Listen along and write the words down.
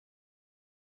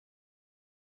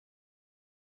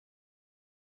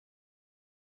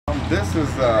This is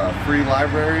a free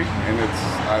library, and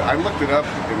I looked it up,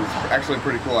 and it's actually a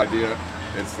pretty cool idea.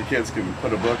 The kids can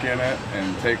put a book in it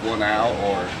and take one out,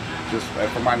 or just,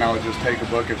 from my knowledge, just take a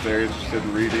book if they're interested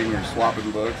in reading or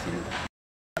swapping books.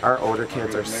 Our older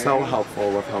kids are so helpful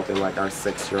with helping like our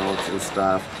 6-year-olds and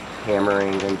stuff,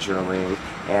 hammering and drilling,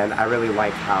 and I really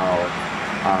like how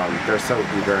they're so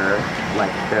eager,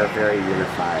 like they're very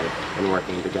unified in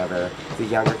working together. The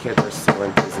younger kids are so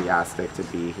enthusiastic to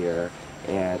be here,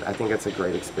 and I think it's a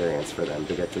great experience for them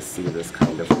to get to see this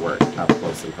kind of work up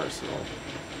close and personal.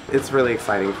 It's really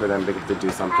exciting for them to get to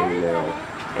do something new,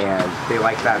 and they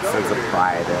like that sense of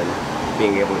pride and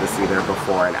being able to see their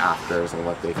before and afters and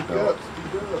what they've built.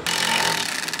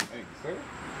 Thank you, sir.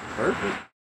 Perfect.